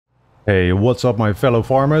Hey, what's up my fellow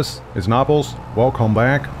farmers? It's Naples. Welcome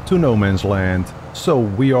back to No Man's Land. So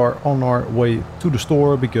we are on our way to the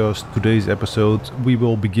store because today's episode we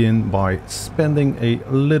will begin by spending a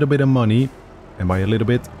little bit of money. And by a little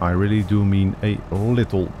bit, I really do mean a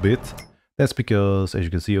little bit. That's because, as you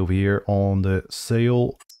can see over here on the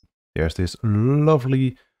sale, there's this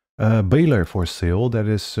lovely baler for sale that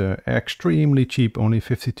is extremely cheap, only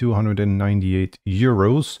 5,298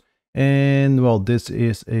 euros. And well, this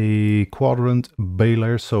is a quadrant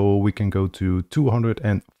baler, so we can go to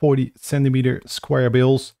 240 centimeter square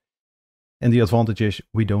bales. And the advantage is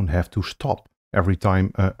we don't have to stop every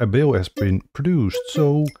time a bale has been produced.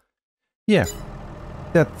 So yeah,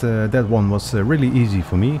 that one was really easy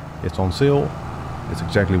for me. It's on sale. It's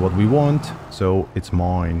exactly what we want, so it's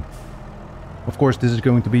mine. Of course, this is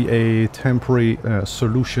going to be a temporary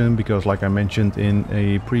solution because, like I mentioned in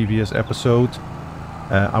a previous episode,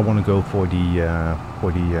 I want to go for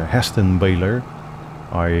the Heston baler.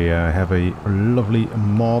 I have a lovely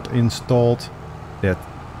mod installed that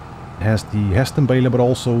has the Heston baler, but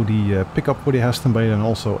also the pickup for the Heston baler and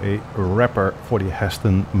also a wrapper for the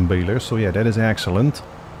Heston baler. So yeah, that is excellent.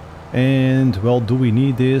 And well, do we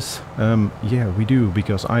need this? Yeah, we do,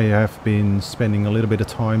 because I have been spending a little bit of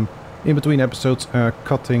time in between episodes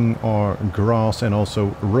cutting our grass and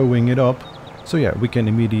also rowing it up. So yeah, we can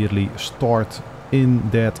immediately start in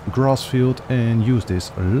that grass field and use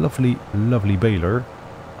this lovely baler.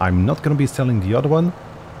 I'm not gonna be selling the other one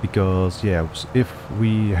because yeah, if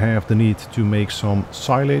we have the need to make some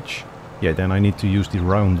silage, yeah, then I need to use the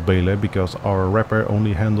round baler because our wrapper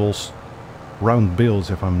only handles round bales,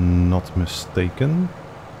 if I'm not mistaken.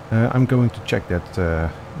 I'm going to check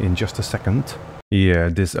that in just a second. Yeah,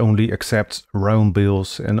 this only accepts round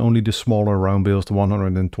bales and only the smaller round bales, the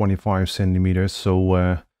 125 centimeters.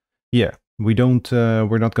 So yeah, we're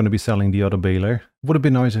not going to be selling the other baler. Would have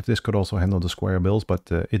been nice if this could also handle the square bales,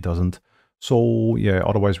 but it doesn't. So yeah,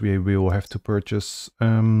 otherwise we will have to purchase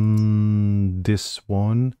this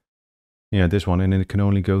one. Yeah, this one, and it can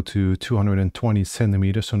only go to 220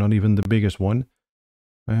 centimeters, so not even the biggest one.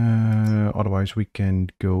 Otherwise we can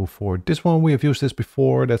go for this one. We have used this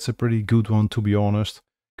before. That's a pretty good one, to be honest.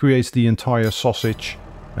 Creates the entire sausage,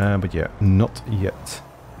 but yeah, not yet.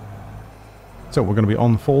 So we're going to be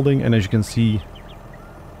unfolding, and as you can see,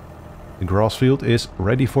 the grass field is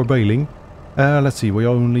ready for baling. Let's see, we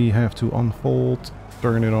only have to unfold,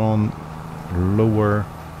 turn it on, lower,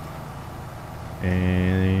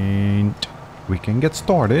 and we can get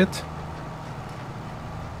started.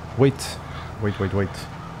 Wait.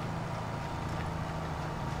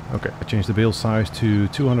 Okay, I changed the bale size to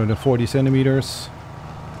 240 centimeters.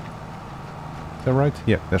 Is that right?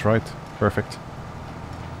 Yeah, that's right. Perfect.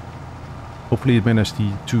 Hopefully it managed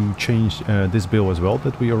to change this bale as well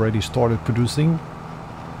that we already started producing.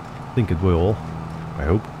 I think it will. I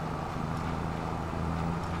hope.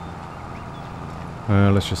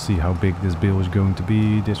 Let's just see how big this bale is going to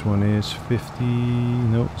be. This one is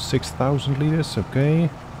 6,000 liters. Okay.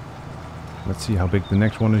 Let's see how big the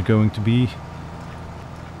next one is going to be.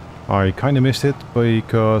 I kind of missed it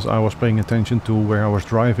because I was paying attention to where I was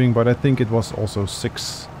driving, but I think it was also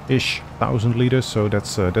 6-ish thousand liters, so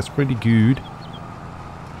that's pretty good.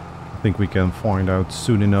 I think we can find out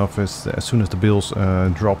soon enough as soon as the bales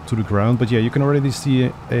drop to the ground. But yeah, you can already see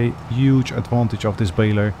a huge advantage of this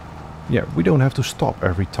baler. Yeah, we don't have to stop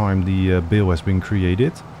every time the bale has been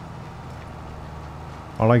created.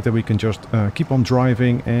 I like that we can just keep on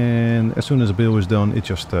driving, and as soon as the bale is done, it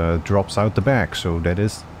just drops out the back. So that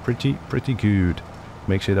is pretty good.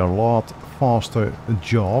 Makes it a lot faster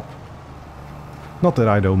job. Not that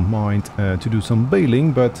I don't mind to do some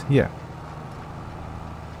baling, but yeah.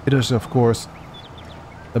 It is of course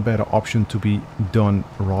a better option to be done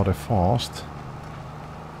rather fast.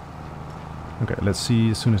 Okay, let's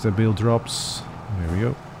see as soon as that bale drops. There we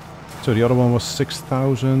go. So the other one was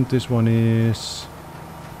 6,000, this one is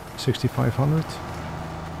 6,500.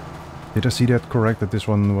 Did I see that correct, that this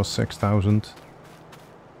one was 6,000?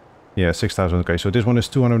 Yeah, 6,000. Okay, so this one is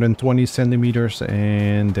 220 centimeters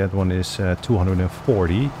and that one is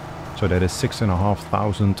 240. So that is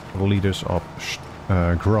 6,500 liters of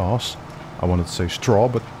grass. I wanted to say straw,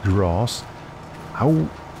 but grass. How?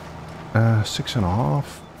 6.5?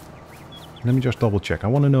 Let me just double check. I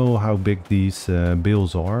want to know how big these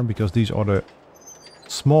bales are, because these are the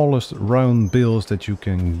smallest round bales that you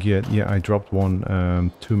can get. Yeah, I dropped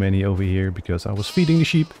one too many over here because I was feeding the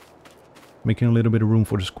sheep. Making a little bit of room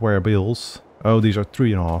for the square bales. Oh, these are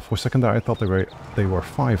 3.5. For a second there I thought they were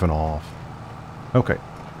 5.5. Okay,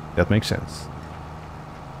 that makes sense.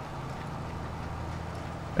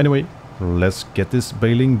 Anyway, let's get this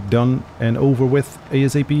baling done and over with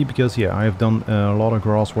ASAP, because yeah, I have done a lot of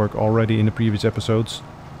grass work already in the previous episodes.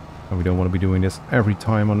 And we don't want to be doing this every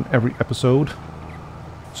time on every episode.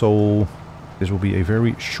 So this will be a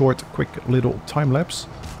very short, quick little time lapse.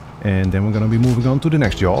 And then we're going to be moving on to the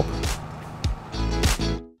next job.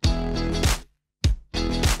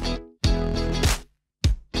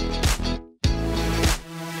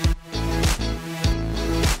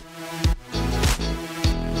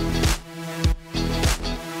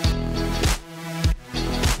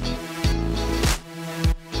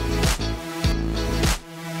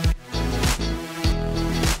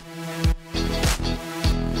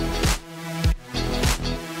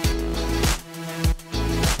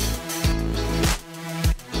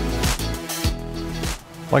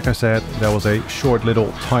 Like I said, that was a short little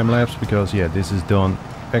time lapse because yeah, this is done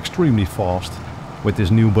extremely fast with this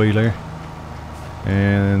new baler.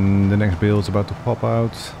 And the next bale is about to pop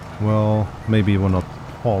out. Well, maybe it will not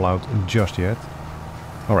fall out just yet.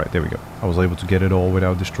 Alright, there we go. I was able to get it all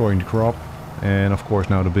without destroying the crop. And of course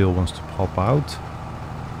now the bale wants to pop out.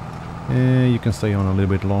 And you can stay on a little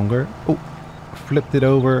bit longer. Oh, flipped it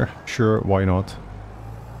over. Sure, why not?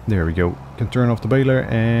 There we go. Can turn off the baler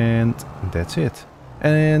and that's it.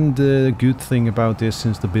 And the good thing about this,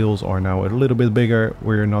 since the bales are now a little bit bigger,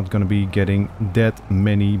 we're not going to be getting that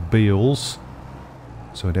many bales.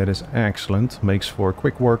 So that is excellent. Makes for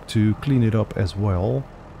quick work to clean it up as well.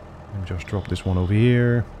 And just drop this one over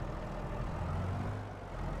here.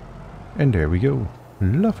 And there we go.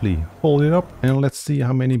 Lovely. Fold it up and let's see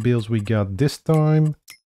how many bales we got this time.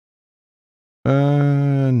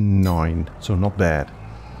 9. So not bad.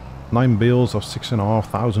 9 bales of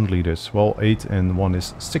 6,500 liters. Well, 8 and 1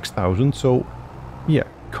 is 6,000. So yeah,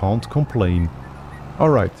 can't complain.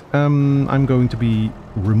 Alright, I'm going to be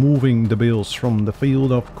removing the bales from the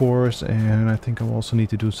field, of course. And I think I'll also need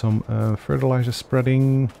to do some fertilizer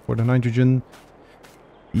spreading for the nitrogen.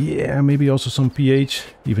 Yeah, maybe also some pH,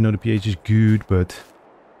 even though the pH is good. But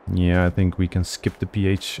yeah, I think we can skip the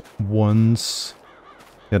pH once.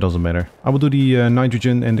 That doesn't matter. I will do the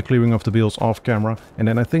nitrogen and the clearing of the bales off camera. And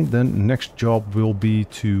then I think the next job will be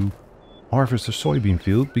to harvest the soybean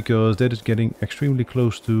field, because that is getting extremely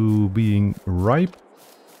close to being ripe.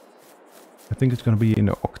 I think it's going to be in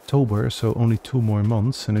October, so only 2 more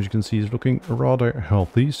months. And as you can see, it's looking rather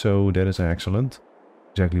healthy, so that is excellent.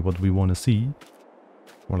 Exactly what we want to see.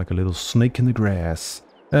 More like a little snake in the grass.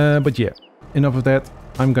 But yeah, enough of that.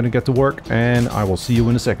 I'm going to get to work and I will see you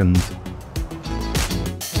in a second.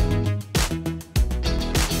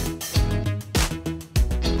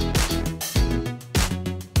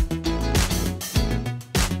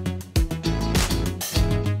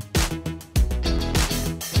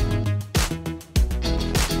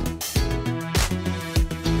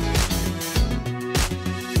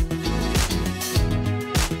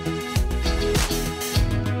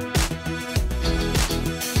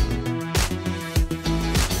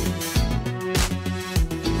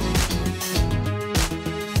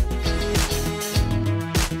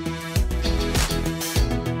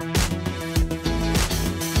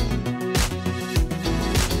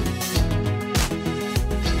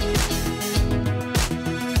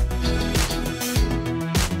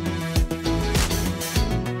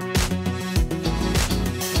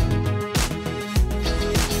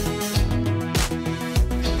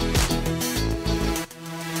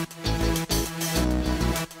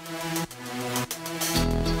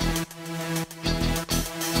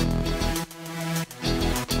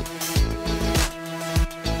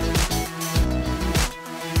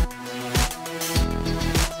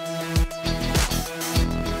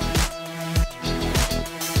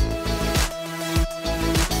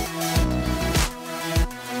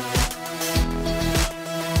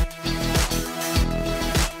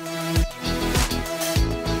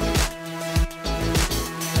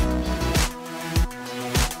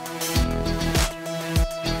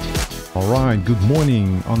 Alright, good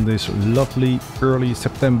morning on this lovely early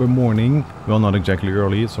September morning. Well, not exactly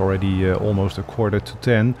early, it's already almost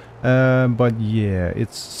 9:45. But yeah,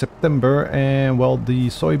 it's September and well, the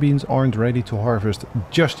soybeans aren't ready to harvest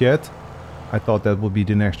just yet. I thought that would be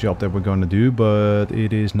the next job that we're gonna do, but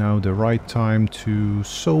it is now the right time to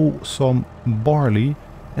sow some barley.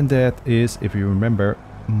 And that is, if you remember,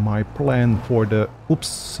 my plan for the,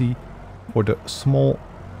 for the small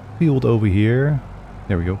field over here.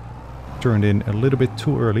 There we go. Turned in a little bit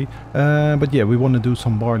too early, but yeah, we want to do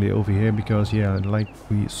some barley over here because yeah, like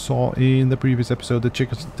we saw in the previous episode, the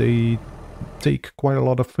chickens, they take quite a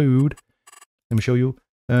lot of food. Let me show you.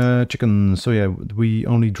 Chickens. So yeah, we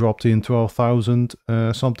only dropped in 12,000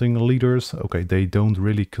 something liters. Okay, they don't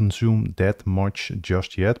really consume that much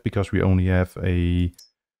just yet because we only have a...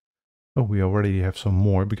 Oh, we already have some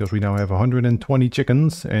more because we now have 120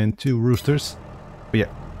 chickens and 2 roosters. But yeah,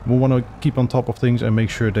 we want to keep on top of things and make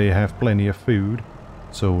sure they have plenty of food.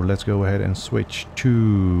 So let's go ahead and switch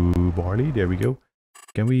to barley. There we go.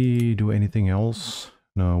 Can we do anything else?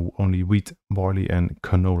 No, only wheat, barley and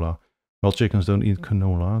canola. Well, chickens don't eat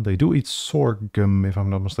canola. They do eat sorghum, if I'm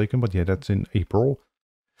not mistaken. But yeah, that's in April.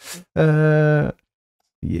 Yeah,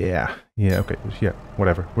 okay. Yeah,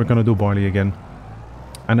 whatever. We're gonna do barley again.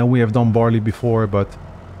 I know we have done barley before, but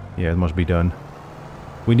yeah, it must be done.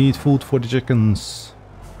 We need food for the chickens.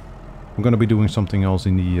 We're gonna be doing something else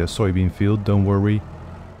in the soybean field, don't worry.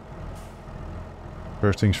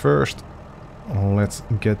 First things first, let's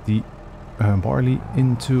get the barley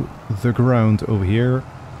into the ground over here.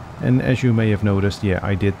 And as you may have noticed, yeah,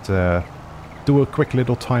 I did do a quick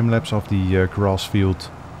little time lapse of the grass field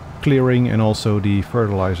clearing and also the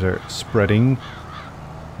fertilizer spreading.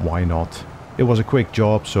 Why not? It was a quick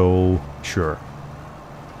job, so sure.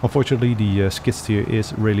 Unfortunately, the skid steer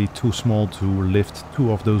is really too small to lift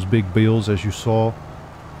 2 of those big bales, as you saw.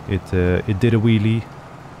 It did a wheelie.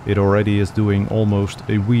 It already is doing almost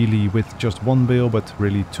a wheelie with just 1 bale, but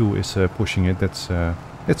really 2 is pushing it.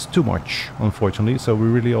 That's too much, unfortunately. So we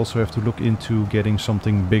really also have to look into getting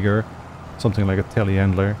something bigger, something like a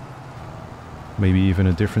telehandler. Maybe even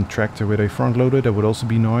a different tractor with a front loader, that would also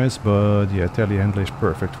be nice. But yeah, telehandler is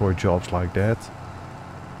perfect for jobs like that.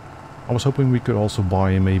 I was hoping we could also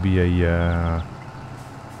buy maybe a,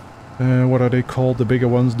 what are they called, the bigger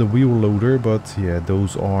ones, the wheel loader, but yeah,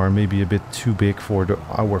 those are maybe a bit too big for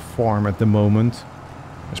our farm at the moment,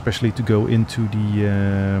 especially to go into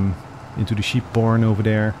the sheep barn over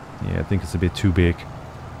there. Yeah, I think it's a bit too big.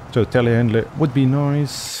 So telehandler would be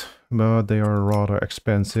nice, but they are rather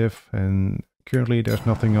expensive, and currently there's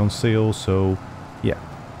nothing on sale, so yeah,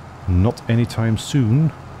 not anytime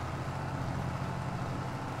soon.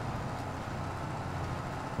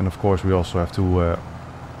 And of course we also have to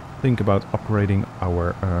think about upgrading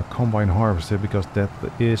our combine harvester, because that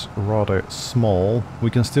is rather small. We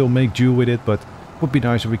can still make do with it, but it would be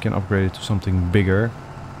nice if we can upgrade it to something bigger.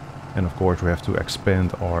 And of course we have to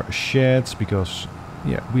expand our sheds, because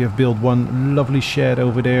yeah, we have built one lovely shed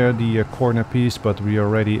over there, the corner piece, but we are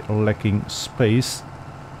already lacking space.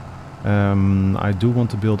 I do want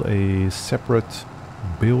to build a separate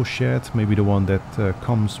bale shed, maybe the one that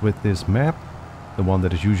comes with this map. The one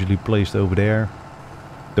that is usually placed over there.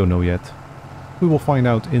 Don't know yet. We will find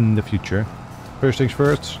out in the future. First things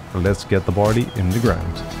first, let's get the barley in the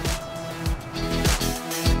ground.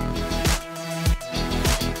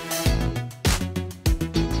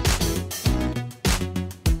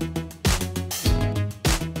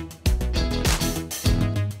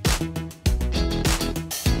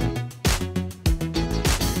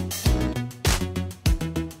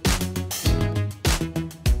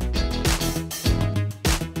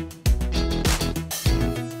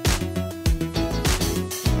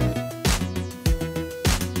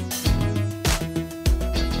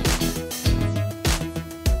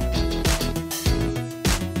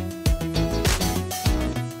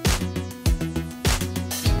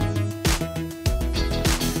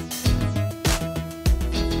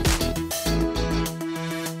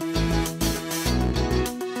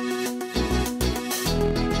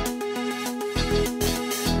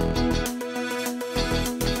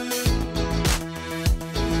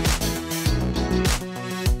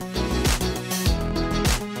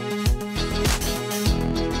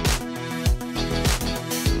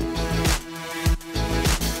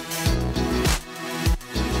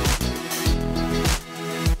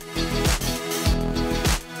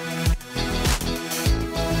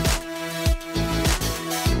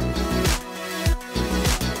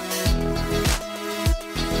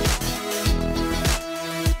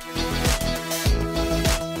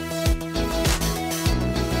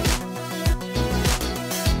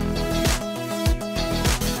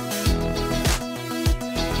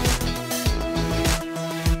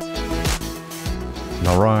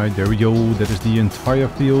 Alright, there we go. That is the entire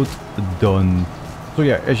field done. So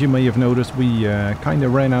yeah, as you may have noticed, we kind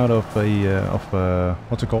of ran out of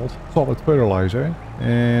what's it called? Solid fertilizer.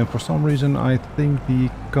 And for some reason I think the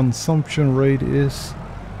consumption rate is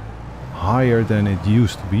higher than it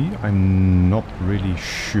used to be. I'm not really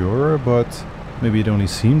sure, but maybe it only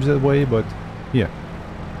seems that way. But yeah,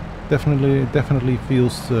 definitely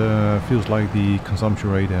feels like the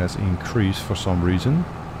consumption rate has increased for some reason,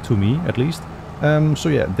 to me at least. So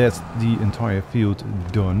yeah, that's the entire field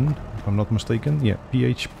done, if I'm not mistaken. Yeah,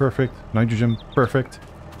 pH perfect, nitrogen perfect.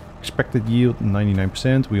 Expected yield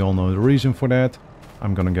 99%. We all know the reason for that.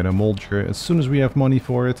 I'm gonna get a mulcher as soon as we have money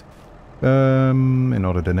for it. And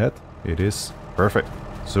other than that, it is perfect.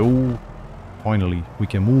 So finally we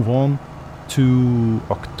can move on to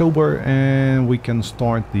October and we can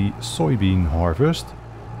start the soybean harvest.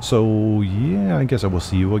 So yeah, I guess I will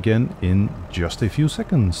see you again in just a few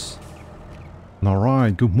seconds.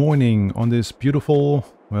 Alright, good morning on this beautiful,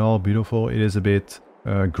 well, beautiful, it is a bit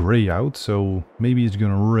grey out, so maybe it's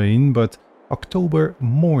gonna rain, but October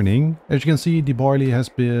morning. As you can see, the barley has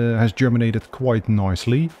germinated quite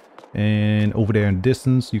nicely, and over there in the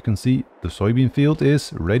distance you can see the soybean field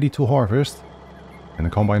is ready to harvest, and the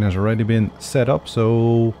combine has already been set up,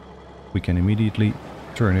 so we can immediately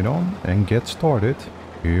turn it on and get started.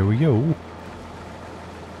 Here we go.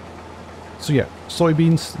 So yeah,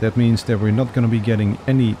 soybeans, that means that we're not going to be getting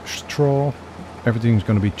any straw. Everything's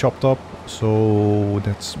going to be chopped up. So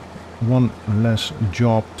that's one less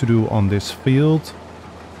job to do on this field.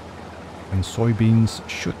 And soybeans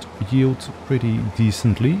should yield pretty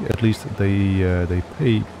decently. At least they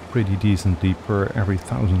pay pretty decently per every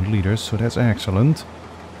 1,000 liters. So that's excellent.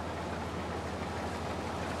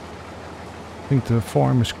 I think the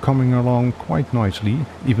farm is coming along quite nicely,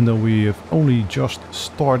 even though we have only just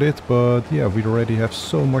started, but yeah, we already have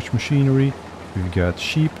so much machinery. We've got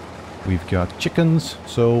sheep, we've got chickens,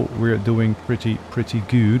 so we're doing pretty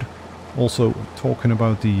good. Also, talking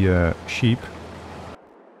about the sheep,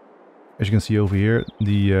 as you can see over here,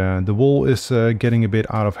 the wool is getting a bit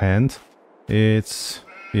out of hand. It's,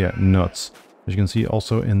 yeah, nuts. As you can see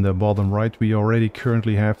also in the bottom right, we already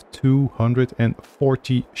currently have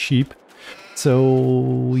 240 sheep.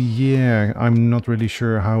 So yeah, I'm not really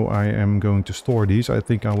sure how I am going to store these. I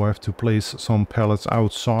think I will have to place some pallets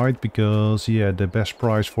outside because yeah, the best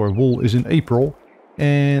price for wool is in April.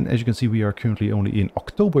 And as you can see, we are currently only in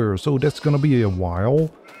October, so that's gonna be a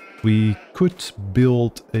while. We could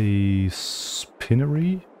build a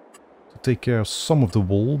spinnery to take care of some of the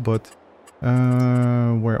wool, but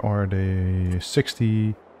where are they?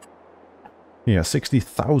 60... Yeah,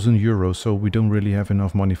 60,000 euros, so we don't really have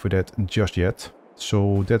enough money for that just yet.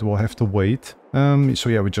 So that will have to wait. So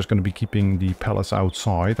yeah, we're just going to be keeping the pallets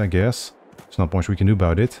outside, I guess. There's not much we can do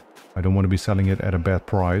about it. I don't want to be selling it at a bad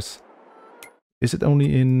price. Is it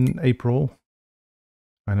only in April?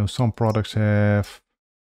 I know some products have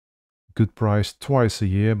good price twice a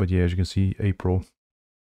year, but yeah, as you can see, April.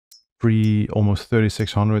 Almost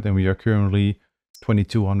 3,600 and we are currently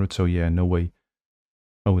 2,200, so yeah, no way.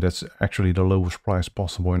 Oh, that's actually the lowest price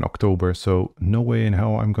possible in October, so no way in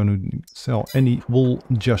hell I'm going to sell any wool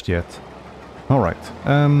just yet. Alright,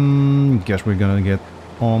 guess we're gonna get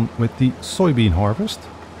on with the soybean harvest.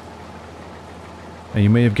 And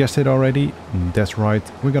you may have guessed it already, that's right,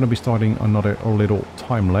 we're gonna be starting another little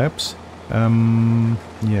time lapse.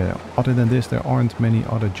 Yeah, other than this there aren't many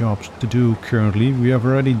other jobs to do currently. We have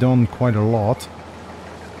already done quite a lot.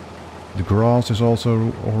 The grass is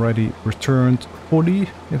also already returned fully,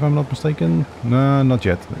 if I'm not mistaken. No, not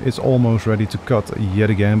yet. It's almost ready to cut yet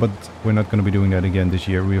again, but we're not going to be doing that again this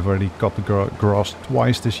year. We've already cut the grass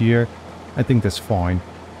twice this year. I think that's fine.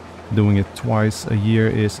 Doing it twice a year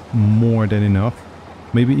is more than enough.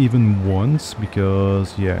 Maybe even once,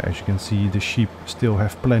 because yeah, as you can see, the sheep still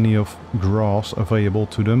have plenty of grass available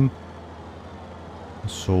to them.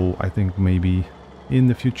 So I think maybe in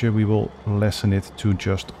the future we will lessen it to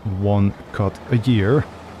just one cut a year.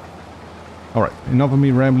 Alright, enough of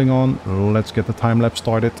me rambling on, let's get the time lapse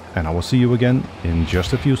started and I will see you again in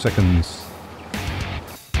just a few seconds.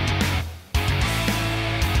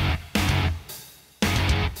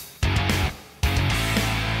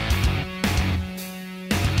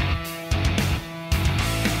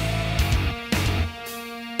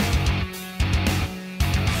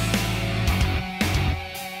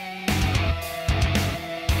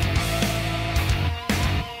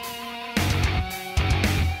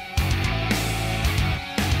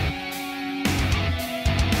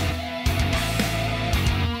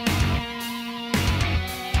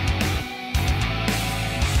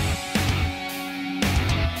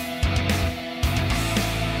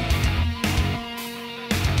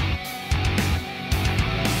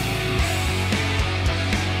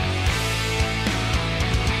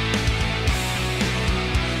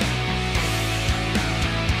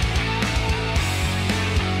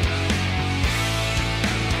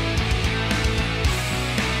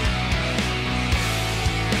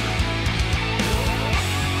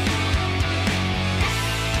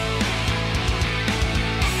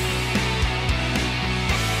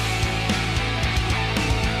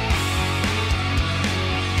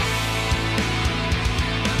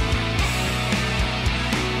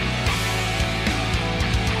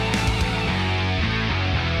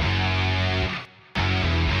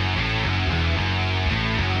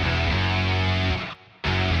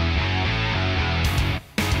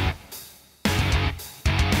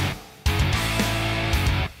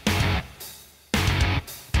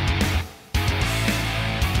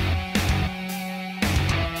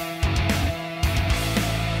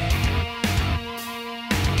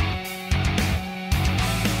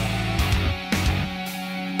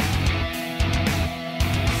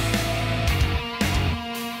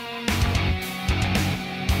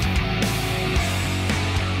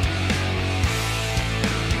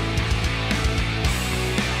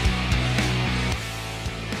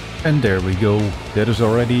 And there we go. That is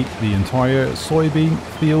already the entire soybean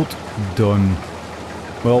field done.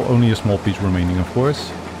 Well, only a small piece remaining, of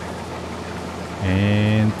course.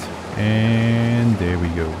 And there we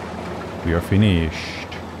go. We are finished.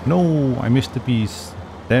 No, I missed the piece.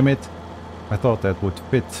 Damn it. I thought that would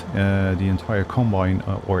fit the entire combine,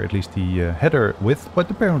 or at least the header width,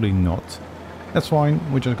 but apparently not. That's fine.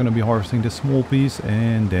 We're just going to be harvesting this small piece,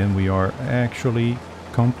 and then we are actually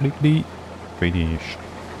completely finished.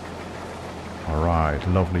 Alright,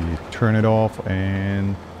 lovely. Turn it off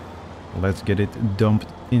and let's get it dumped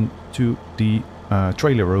into the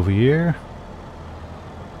trailer over here.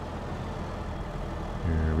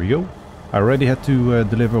 Here we go. I already had to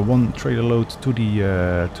deliver one trailer load to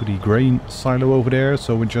the grain silo over there,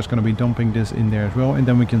 so we're just going to be dumping this in there as well, and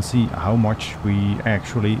then we can see how much we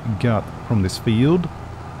actually got from this field.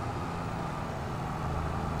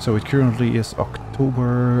 So it currently is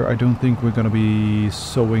October. I don't think we're going to be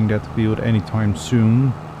sowing that field anytime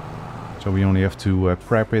soon. So we only have to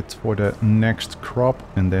prep it for the next crop,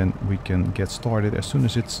 and then we can get started as soon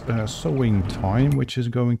as it's sowing time, which is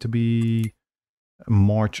going to be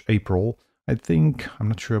March, April. I think, I'm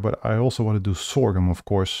not sure, but I also want to do sorghum, of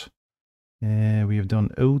course. We have done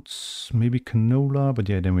oats, maybe canola, but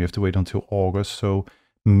yeah, then we have to wait until August. So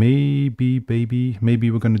maybe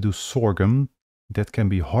we're going to do sorghum. That can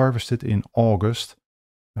be harvested in August.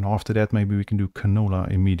 And after that, maybe we can do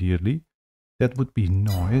canola immediately. That would be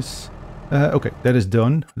nice. Okay, that is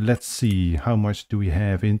done. Let's see, how much do we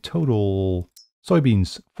have in total?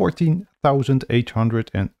 Soybeans,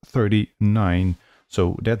 14,839.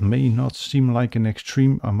 So that may not seem like an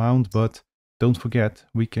extreme amount, but don't forget,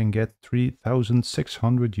 we can get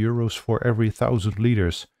 3,600 euros for every 1,000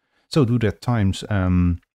 liters. So do that times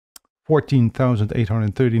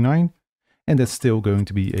 14,839. And that's still going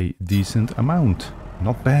to be a decent amount.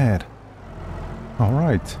 Not bad.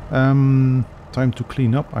 Alright. Time to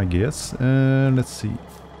clean up, I guess. Let's see.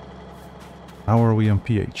 How are we on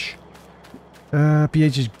pH?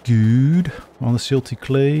 pH is good. On the silty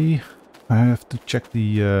clay. I have to check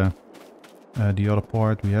the other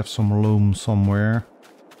part. We have some loam somewhere.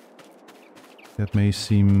 That may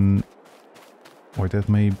seem... or that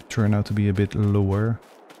may turn out to be a bit lower.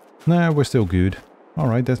 Nah, we're still good.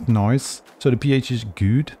 Alright, that's nice. So the pH is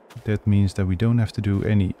good. That means that we don't have to do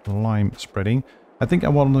any lime spreading. I think I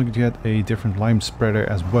want to get a different lime spreader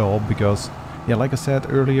as well, because, yeah, like I said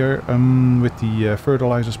earlier, with the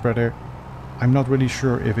fertilizer spreader, I'm not really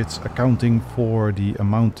sure if it's accounting for the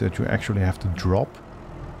amount that you actually have to drop.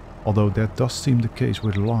 Although that does seem the case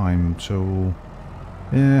with lime, so,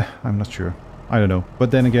 yeah, I'm not sure. I don't know.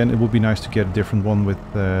 But then again, it would be nice to get a different one with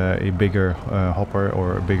a bigger hopper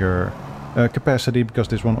or a bigger capacity, because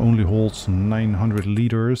this one only holds 900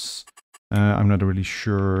 liters. I'm not really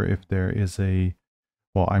sure if there is a...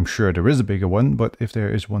 well, I'm sure there is a bigger one, but if there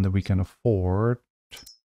is one that we can afford...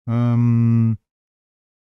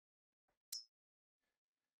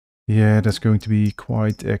 yeah, that's going to be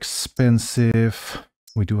quite expensive.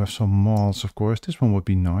 We do have some malls, of course. This one would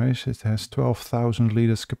be nice. It has 12,000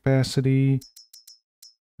 liters capacity.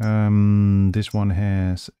 This one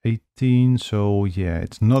has 18, so yeah,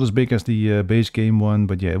 it's not as big as the base game one,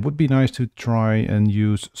 but yeah, it would be nice to try and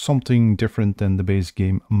use something different than the base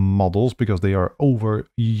game models, because they are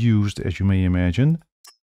overused, as you may imagine.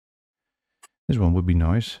 This one would be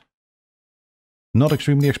nice. Not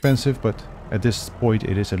extremely expensive, but at this point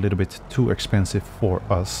it is a little bit too expensive for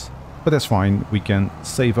us. But that's fine, we can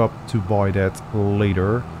save up to buy that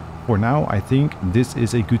later. For now, I think this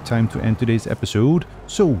is a good time to end today's episode.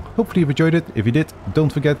 So, hopefully you've enjoyed it. If you did,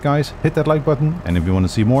 don't forget, guys, hit that like button. And if you want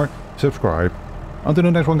to see more, subscribe. Until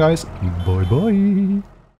the next one, guys, bye bye.